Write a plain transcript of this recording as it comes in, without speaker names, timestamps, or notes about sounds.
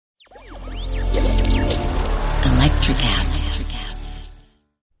NutriCast.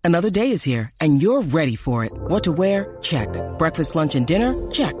 Another day is here, and you're ready for it. What to wear? Check. Breakfast, lunch, and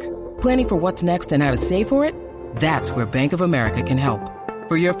dinner? Check. Planning for what's next and how to save for it? That's where Bank of America can help.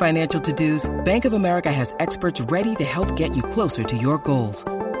 For your financial to-dos, Bank of America has experts ready to help get you closer to your goals.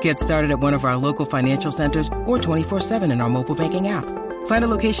 Get started at one of our local financial centers or 24/7 in our mobile banking app. Find a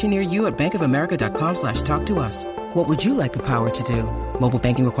location near you at bankofamerica.com/talktous. What would you like the power to do? Mobile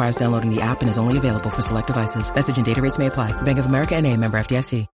banking requires downloading the app and is only available for select devices. Message and data rates may apply. Bank of America N.A., member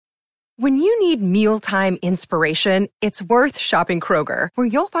FDIC. When you need mealtime inspiration, it's worth shopping Kroger, where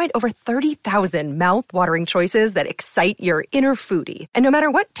you'll find over 30,000 mouth-watering choices that excite your inner foodie. And no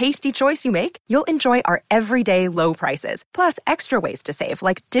matter what tasty choice you make, you'll enjoy our everyday low prices, plus extra ways to save,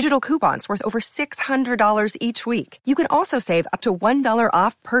 like digital coupons worth over $600 each week. You can also save up to $1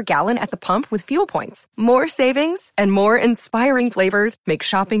 off per gallon at the pump with fuel points. More savings and more inspiring flavors make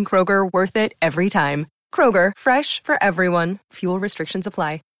shopping Kroger worth it every time. Kroger, fresh for everyone. Fuel restrictions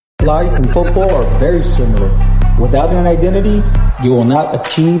apply. Life and football are very similar. Without an identity, you will not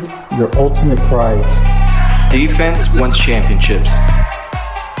achieve your ultimate prize. Defense wins championships.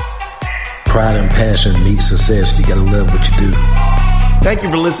 Pride and passion meet success. You gotta love what you do. Thank you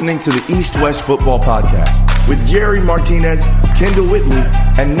for listening to the East West Football Podcast with Jerry Martinez, Kendall Whitley,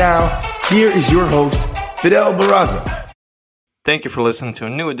 and now, here is your host, Fidel Barraza. Thank you for listening to a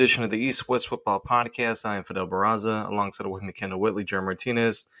new edition of the East West Football Podcast. I am Fidel Barraza, alongside with me, Kendall Whitley, Jerry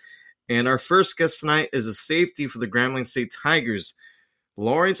Martinez. And our first guest tonight is a safety for the Grambling State Tigers,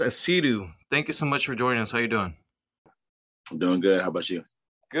 Lawrence Asiedu. Thank you so much for joining us. How you doing? I'm doing good. How about you?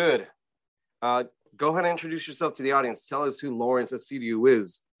 Good. Go ahead and introduce yourself to the audience. Tell us who Lawrence Asiedu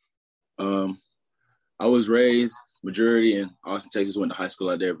is. I was raised majority in Austin, Texas. Went to high school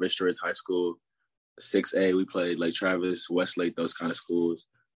out there, Vista Ridge High School, 6A. We played Lake Travis, Westlake, those kind of schools.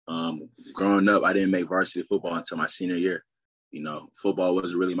 Growing up, I didn't make varsity football until my senior year. You know, football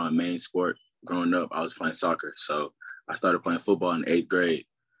wasn't really my main sport. Growing up, I was playing soccer. So I started playing football in 8th grade.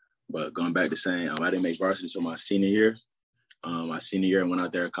 But going back to saying, I didn't make varsity until my senior year. My senior year, I went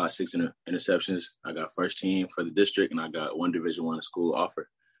out there, caught 6 interceptions. I got first team for the district, and I got one Division I school offer,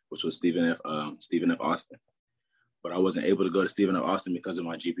 which was Stephen F. Austin. But I wasn't able to go to Stephen F. Austin because of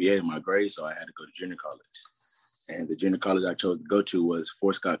my GPA and my grades, so I had to go to junior college. And the junior college I chose to go to was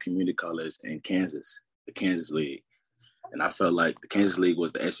Fort Scott Community College in Kansas, the Kansas League. And I felt like the Kansas League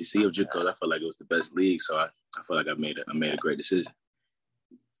was the SEC of JUCO. I felt like it was the best league, so I felt like I made a great decision.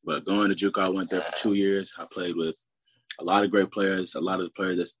 But going to JUCO, I went there for 2 years. I played with a lot of great players. A lot of the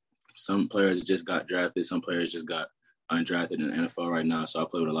players some players just got drafted, some players just got undrafted in the NFL right now. So I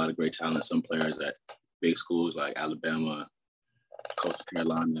played with a lot of great talent. Some players at big schools like Alabama, Coastal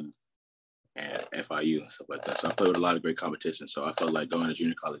Carolina, and FIU and stuff like that. So I played with a lot of great competition. So I felt like going to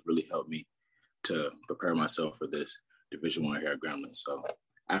junior college really helped me to prepare myself for this Division I here at Grambling. So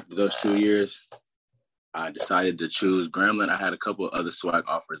after those 2 years, I decided to choose Grambling. I had a couple of other SWAC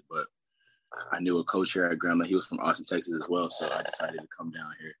offers, but I knew a coach here at Grambling. He was from Austin, Texas as well. So I decided to come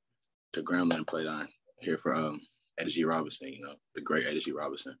down here to Grambling and play down here for Eddie G. Robinson, you know, the great Eddie G.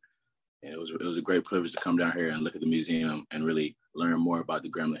 Robinson. And it was a great privilege to come down here and look at the museum and really learn more about the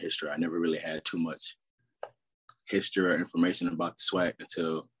Grambling history. I never really had too much history or information about the SWAC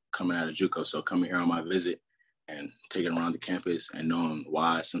until coming out of JUCO. So coming here on my visit and taking around the campus and knowing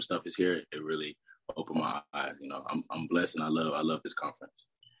why some stuff is here, it really opened my eyes. You know, I'm blessed and I love this conference.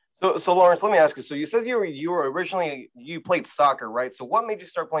 So Lawrence, let me ask you. So you said you were originally, you played soccer, right? So what made you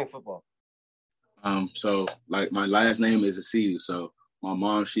start playing football? So like my last name is Asiedu. So my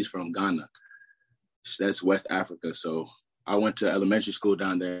mom, she's from Ghana. That's West Africa. So I went to elementary school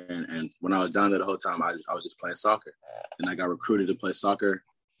down there, and when I was down there the whole time, I was just playing soccer. And I got recruited to play soccer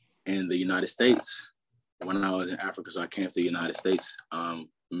in the United States when I was in Africa. So I came to the United States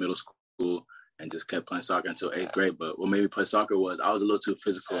middle school and just kept playing soccer until 8th grade. But what made me play soccer was I was a little too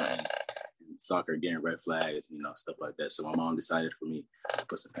physical and soccer, getting red flags, you know, stuff like that. So my mom decided for me to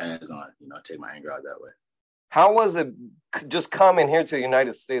put some pads on, you know, take my anger out that way. How was it just coming here to the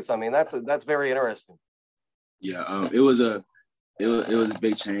United States? I mean, that's very interesting. Yeah, it was a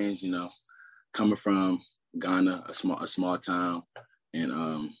big change, you know, coming from Ghana, a small town,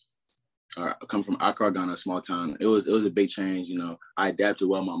 and or come from Accra, Ghana, a small town. It was a big change, you know. I adapted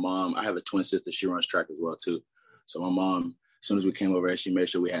well. My mom, I have a twin sister. She runs track as well too. So my mom, as soon as we came over here, she made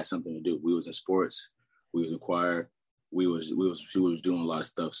sure we had something to do. We was in sports, we was in choir, she was doing a lot of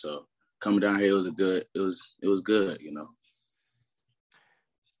stuff. So coming down here, it was good, you know.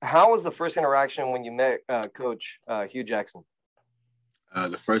 How was the first interaction when you met Coach Hugh Jackson?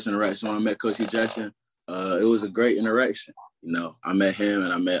 The first interaction when I met Coach Hugh Jackson, it was a great interaction. You know, I met him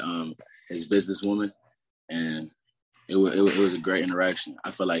and I met his businesswoman, and it was a great interaction.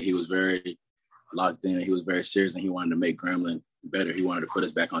 I feel like he was very locked in and he was very serious and he wanted to make Grambling better. He wanted to put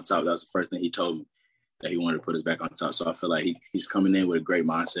us back on top. That was the first thing he told me, that he wanted to put us back on top. So I feel like he's coming in with a great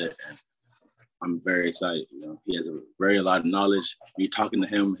mindset and I'm very excited. You know, he has a lot of knowledge. You talking to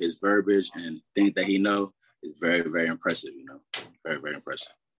him, his verbiage and things that he know is very, very impressive. You know, very, very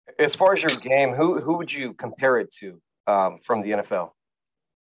impressive. As far as your game, who would you compare it to from the NFL?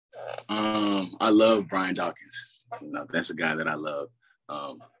 I love Brian Dawkins. You know, that's a guy that I love.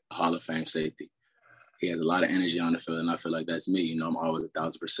 Hall of Fame safety. He has a lot of energy on the field, and I feel like that's me. You know, I'm always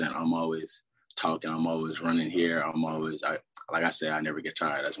 1,000%. I'm always talking. I'm always running here. Like I said, I never get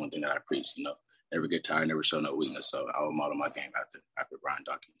tired. That's one thing that I preach. You know, never get tired, never show no weakness. So I will model my game after Brian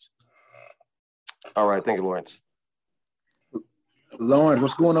Dawkins. All right, thank you, Lawrence. Lawrence,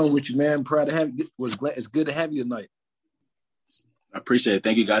 what's going on with you, man? Proud to have you. It's good to have you tonight. I appreciate it.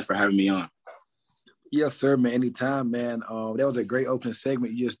 Thank you guys for having me on. Yes, sir, man. Anytime, man. That was a great opening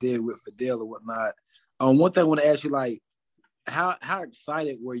segment you just did with Fidel or whatnot. One thing I want to ask you, like, how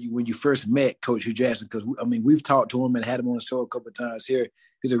excited were you when you first met Coach Hue Jackson? Because, I mean, we've talked to him and had him on the show a couple of times here.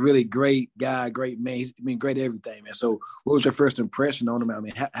 He's a really great guy, great man. He's great at everything, man. So what was your first impression on him? I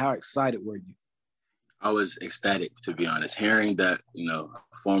mean, how excited were you? I was ecstatic, to be honest. Hearing that, you know,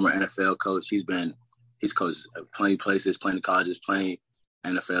 a former NFL coach, he's coached plenty places, plenty colleges, plenty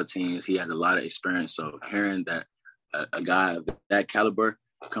NFL teams. He has a lot of experience. So hearing that a guy of that caliber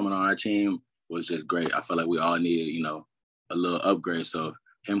coming on our team was just great. I felt like we all needed, you know, a little upgrade. So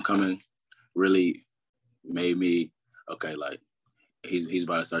him coming really made me, okay, like he's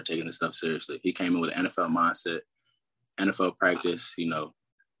about to start taking this stuff seriously. He came in with an NFL mindset, NFL practice, you know.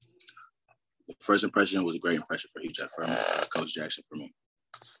 The first impression was a great impression for Coach Jackson for me.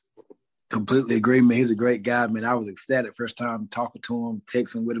 Completely agree, man. He's a great guy, man. I was ecstatic first time talking to him,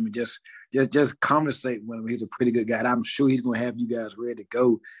 texting with him, and just conversating with him. He's a pretty good guy. And I'm sure he's going to have you guys ready to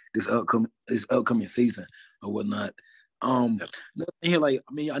go this upcoming season or whatnot. Here, like,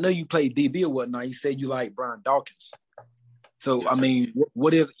 I mean, I know you played DB or whatnot. You said you like Brian Dawkins. So, yes, I mean,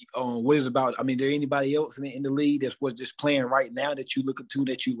 what is about? I mean, there anybody else in the league that's just playing right now that you look to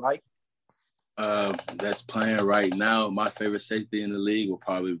that you like? That's playing right now. My favorite safety in the league will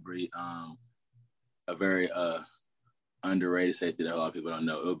probably be a very underrated safety that a lot of people don't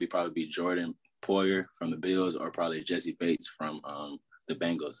know. It would probably be Jordan Poyer from the Bills or probably Jesse Bates from the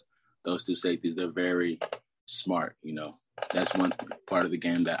Bengals. Those two safeties, they're very smart, you know. That's one part of the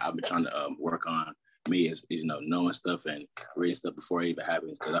game that I've been trying to work on. Me is, you know, knowing stuff and reading stuff before it even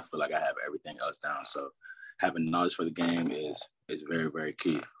happens because I feel like I have everything else down. So having knowledge for the game is very, very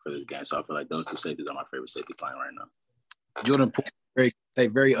key for this game. So I feel like those two safeties are my favorite safety playing right now. Jordan Poyer,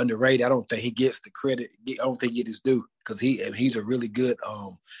 very underrated. I don't think he gets the credit. I don't think he gets his due because he's a really good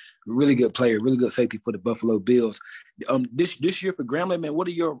player, really good safety for the Buffalo Bills. This year for Grambling, man, what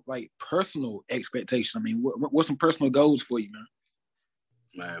are your like personal expectations? I mean, what's some personal goals for you, man?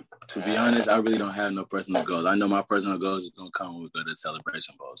 Man, to be honest, I really don't have no personal goals. I know my personal goals is going to come when we go to the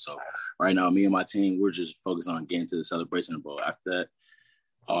Celebration Bowl. So right now, me and my team, we're just focused on getting to the Celebration Bowl. After that,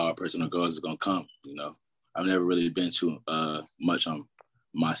 our personal goals is going to come, you know. I've never really been too much on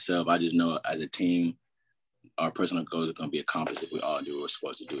myself. I just know as a team, our personal goals are going to be accomplished if we all do what we're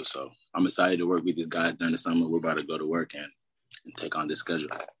supposed to do. So I'm excited to work with these guys during the summer. We're about to go to work and take on this schedule.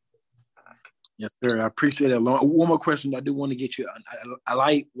 Yes, sir. I appreciate that. One more question I do want to get you. I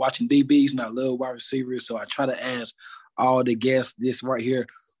like watching DBs and I love wide receivers, so I try to ask all the guests this right here.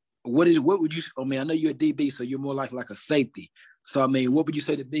 What would you? I mean, I know you're a DB, so you're more like a safety. So I mean, what would you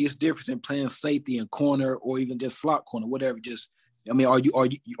say the biggest difference in playing safety and corner, or even just slot corner, whatever? Just, I mean, are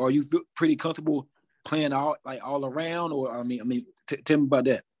you pretty comfortable playing all around, or I mean, tell me about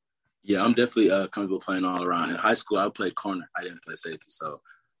that. Yeah, I'm definitely comfortable playing all around. In high school, I played corner. I didn't play safety, so.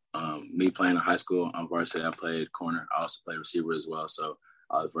 Me playing in high school on varsity, I played corner. I also played receiver as well, so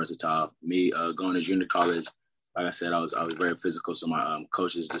I was versatile. Me going to junior college, like I said, I was very physical, so my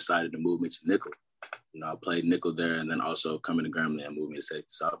coaches decided to move me to nickel. You know, I played nickel there, and then also coming to Grambling and moved me to safety.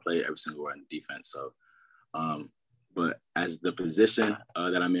 So I played every single word in the defense. So, but as the position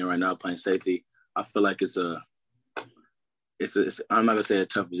that I'm in right now, playing safety, I feel like it's I'm not gonna say a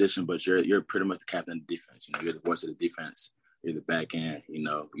tough position, but you're pretty much the captain of the defense. You know, you're the voice of the defense. You're the back end, you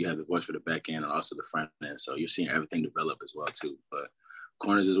know, you have the voice for the back end and also the front end. So you're seeing everything develop as well, too. But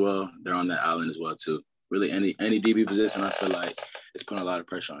corners as well, they're on that island as well, too. Really, any DB position, I feel like it's putting a lot of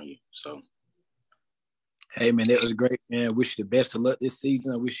pressure on you. So, hey, man, that was great, man. I wish you the best of luck this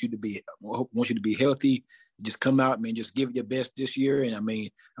season. I want you to be healthy. Just come out, man. Just give it your best this year. And, I mean,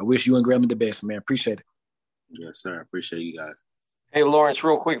 I wish you and Grambling the best, man. Appreciate it. Yes, sir. I appreciate you guys. Hey, Lawrence,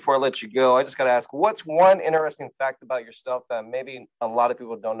 real quick before I let you go, I just got to ask, what's one interesting fact about yourself that maybe a lot of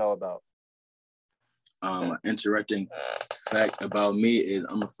people don't know about? An interesting fact about me is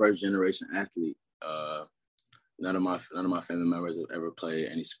I'm a first generation athlete. None of my family members have ever played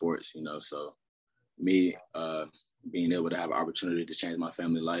any sports, so me being able to have an opportunity to change my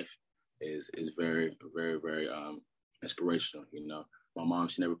family life is very, very, very inspirational. My mom,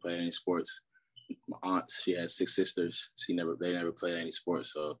 she never played any sports. My aunt, she has 6 sisters. They never played any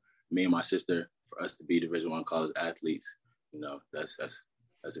sports. So me and my sister, for us to be Division I college athletes,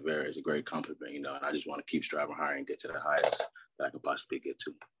 that's a great compliment, and I just want to keep striving higher and get to the highest that I could possibly get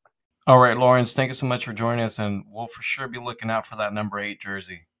to. All right, Lawrence, thank you so much for joining us, and we'll for sure be looking out for that number 8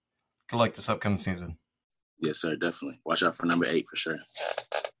 jersey. Good luck this upcoming season. Yes, sir, definitely. Watch out for number 8 for sure.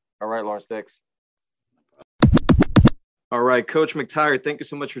 All right, Lawrence Dix. All right, Coach McTire, thank you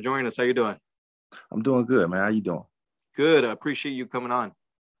so much for joining us. How you doing? I'm doing good, man. How you doing? Good. I appreciate you coming on.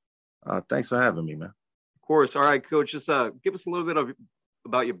 Thanks for having me, man. Of course. All right, Coach, just give us a little bit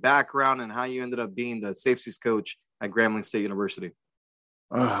about your background and how you ended up being the safeties coach at Grambling State University.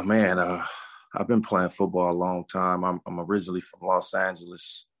 Oh, man. I've been playing football a long time. I'm originally from Los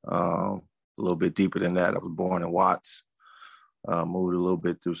Angeles. A little bit deeper than that. I was born in Watts. Moved a little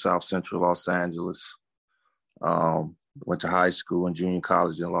bit through South Central Los Angeles. Went to high school and junior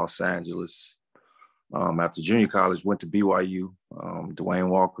college in Los Angeles. After junior college, went to BYU. Dwayne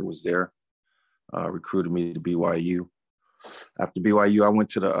Walker was there, recruited me to BYU. After BYU, I went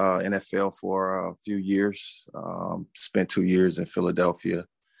to the NFL for a few years, spent 2 years in Philadelphia.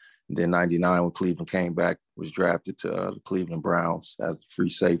 And then 99, when Cleveland came back, was drafted to the Cleveland Browns as the free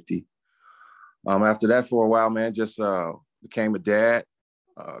safety. After that, for a while, man, just became a dad,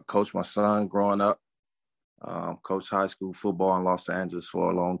 coached my son growing up, coached high school football in Los Angeles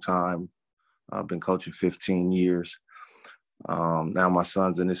for a long time. I've been coaching 15 years. Now my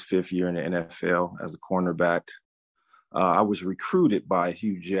son's in his 5th year in the NFL as a cornerback. I was recruited by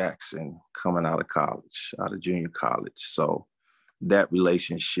Hugh Jackson coming out of junior college. So that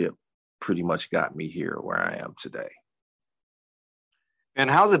relationship pretty much got me here where I am today. And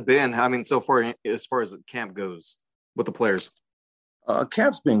how's it been? I mean, so far, as far as the camp goes with the players?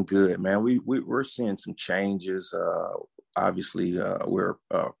 Camp's been good, man. We're seeing some changes. Obviously, we're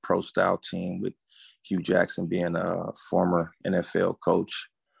a pro-style team with Hugh Jackson being a former NFL coach.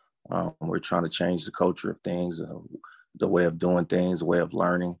 We're trying to change the culture of things, the way of doing things, the way of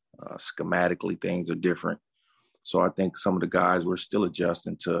learning. Schematically, things are different. So I think some of the guys, we're still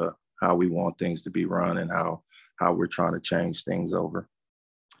adjusting to how we want things to be run and how we're trying to change things over.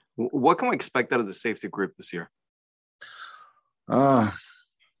 What can we expect out of the safety group this year?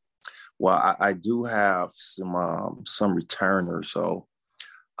 Well, I do have some returners, so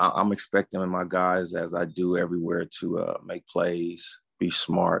I'm expecting my guys, as I do everywhere, to make plays, be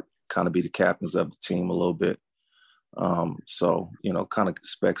smart, kind of be the captains of the team a little bit. So, kind of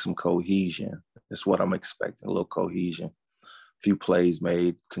expect some cohesion. That's what I'm expecting, a little cohesion. A few plays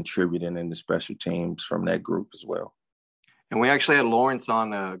made, contributing in the special teams from that group as well. And we actually had Lawrence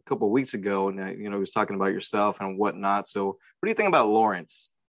on a couple of weeks ago, and he was talking about yourself and whatnot. So, what do you think about Lawrence?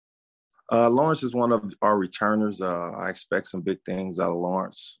 Lawrence is one of our returners. I expect some big things out of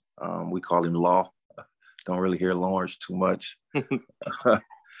Lawrence. We call him Law. Don't really hear Lawrence too much.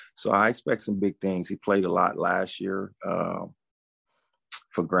 So I expect some big things. He played a lot last year for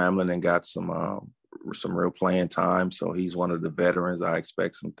Grambling and got some real playing time. So he's one of the veterans I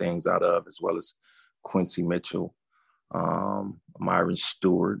expect some things out of, as well as Quincy Mitchell, Myron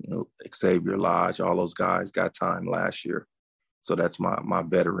Stewart, Xavier Lodge. All those guys got time last year. So that's my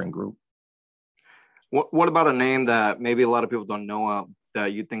veteran group. What about a name that maybe a lot of people don't know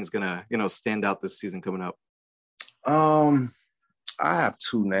that you think is going to, stand out this season coming up? I have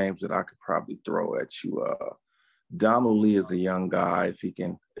 2 names that I could probably throw at you. Donald Lee is a young guy. If he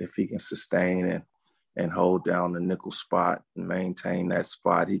can sustain and hold down the nickel spot and maintain that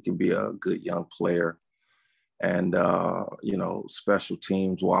spot, he can be a good young player. And special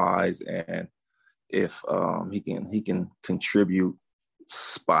teams wise, and if he can contribute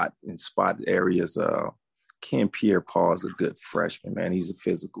spot areas. Ken Pierre-Paul is a good freshman, man. He's a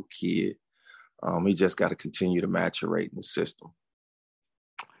physical kid. He just got to continue to maturate in the system.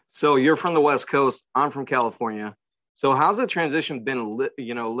 So you're from the West Coast. I'm from California. So how's the transition been,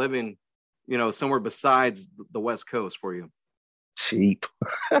 living, somewhere besides the West Coast for you? Cheap.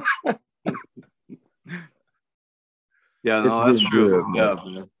 Yeah, no, that's true.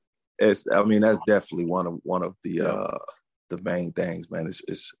 Good, that's definitely one of the main things, man.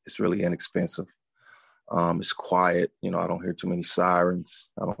 It's really inexpensive. It's quiet. I don't hear too many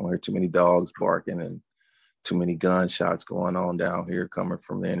sirens. I don't hear too many dogs barking, and too many gunshots going on down here coming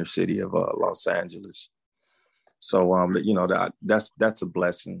from the inner city of Los Angeles. So, you know, that's a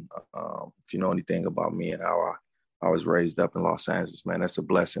blessing. If you know anything about me and how I was raised up in Los Angeles, man, that's a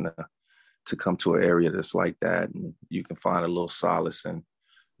blessing to come to an area that's like that. And you can find a little solace in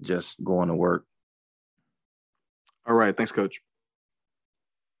just going to work. All right. Thanks, Coach.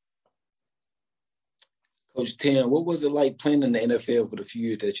 Coach Tim, what was it like playing in the NFL for the few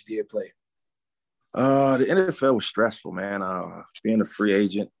years that you did play? The NFL was stressful, man. Being a free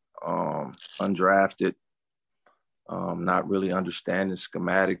agent, undrafted, not really understanding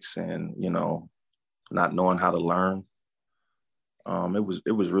schematics and, you know, not knowing how to learn.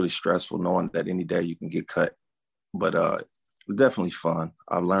 It was really stressful knowing that any day you can get cut. But it was definitely fun.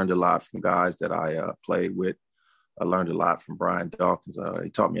 I learned a lot from guys that I played with. I learned a lot from Brian Dawkins. He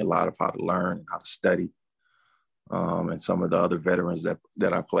taught me a lot of how to learn and how to study. And some of the other veterans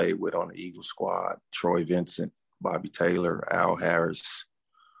that I played with on the Eagle squad, Troy Vincent, Bobby Taylor, Al Harris,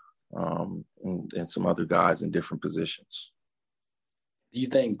 and some other guys in different positions. Do you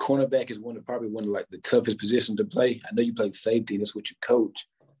think cornerback is probably one of like the toughest positions to play? I know you played safety and that's what you coach,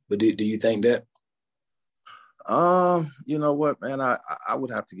 but do you think that? You know what, man, I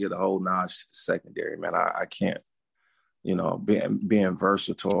would have to give the whole notch to the secondary, man. I can't, you know, being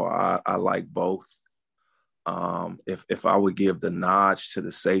versatile, I like both. If I would give the notch to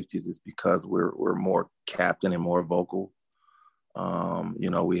the safeties, it's because we're more captain and more vocal. You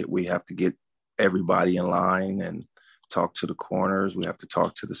know, we have to get everybody in line and talk to the corners. We have to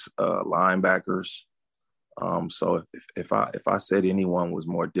talk to the linebackers. So if I said anyone was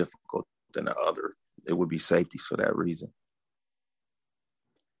more difficult than the other, it would be safeties for that reason.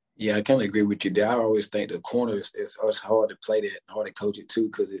 Yeah, I kind of agree with you there. I always think the corners, it's hard to play that, hard to coach it too,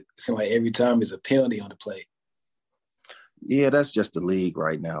 because it seems like every time there's a penalty on the play. Yeah, that's just the league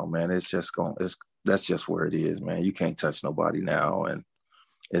right now, man. That's just where it is, man. You can't touch nobody now, and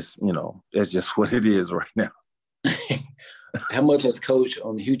it's, you know, it's just what it is right now. How much has Coach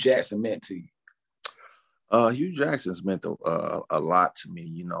Hue Jackson meant to you? Hue Jackson's meant a lot to me.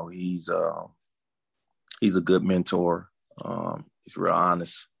 You know, he's a good mentor. He's real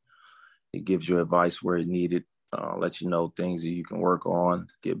honest. He gives you advice where you need it, lets you know things that you can work on,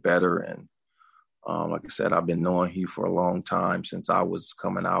 get better. And like I said, I've been knowing Hue for a long time, since I was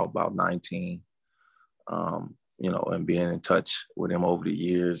coming out about 19, you know, and being in touch with him over the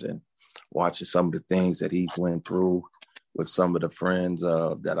years and watching some of the things that he went through with some of the friends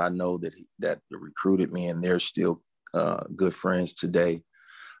that I know that recruited me, and they're still good friends today.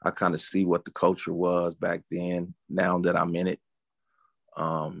 I kind of see what the culture was back then, now that I'm in it,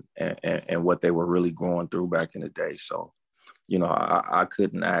 and what they were really going through back in the day. So, you know, I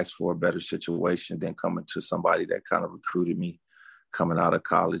couldn't ask for a better situation than coming to somebody that kind of recruited me coming out of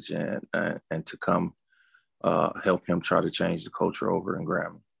college and to come help him try to change the culture over in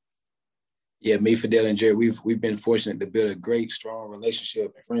Grambling. Yeah, me, Fidel, and Jerry, we've been fortunate to build a great, strong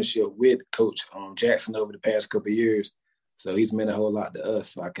relationship and friendship with Coach Jackson over the past couple of years. So he's meant a whole lot to us.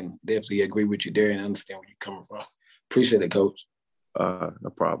 So I can definitely agree with you there and understand where you're coming from. Appreciate it, Coach. No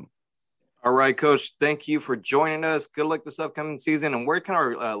problem. All right, Coach. Thank you for joining us. Good luck this upcoming season. And where can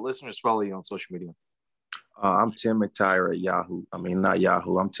our listeners follow you on social media? I'm Tim McTire at Yahoo. I mean, not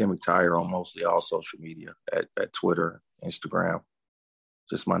Yahoo. I'm Tim McTire on mostly all social media at Twitter, Instagram.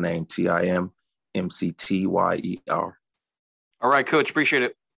 Just my name, TimMcTyer. All right, Coach. Appreciate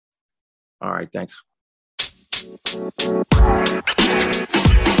it. All right. Thanks.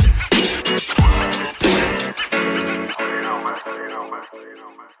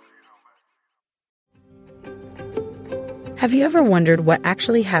 Have you ever wondered what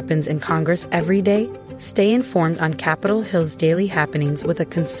actually happens in Congress every day? Stay informed on Capitol Hill's daily happenings with a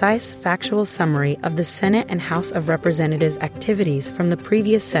concise, factual summary of the Senate and House of Representatives' activities from the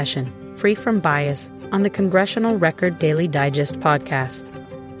previous session, free from bias, on the Congressional Record Daily Digest podcast.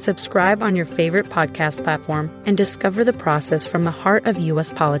 Subscribe on your favorite podcast platform and discover the process from the heart of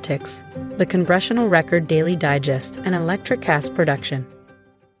U.S. politics. The Congressional Record Daily Digest, an Electricast production.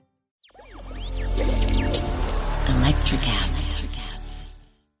 Electricast.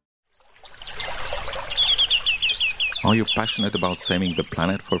 Are you passionate about saving the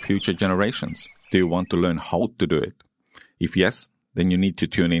planet for future generations? Do you want to learn how to do it? If yes, then you need to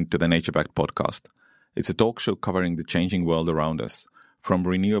tune in to the NatureBacked podcast. It's a talk show covering the changing world around us, from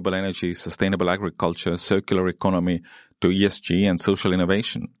renewable energy, sustainable agriculture, circular economy, to ESG and social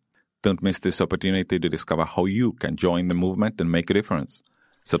innovation. Don't miss this opportunity to discover how you can join the movement and make a difference.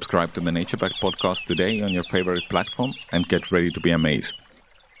 Subscribe to the NatureBacked podcast today on your favorite platform and get ready to be amazed.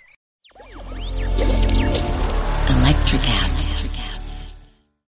 Electricast.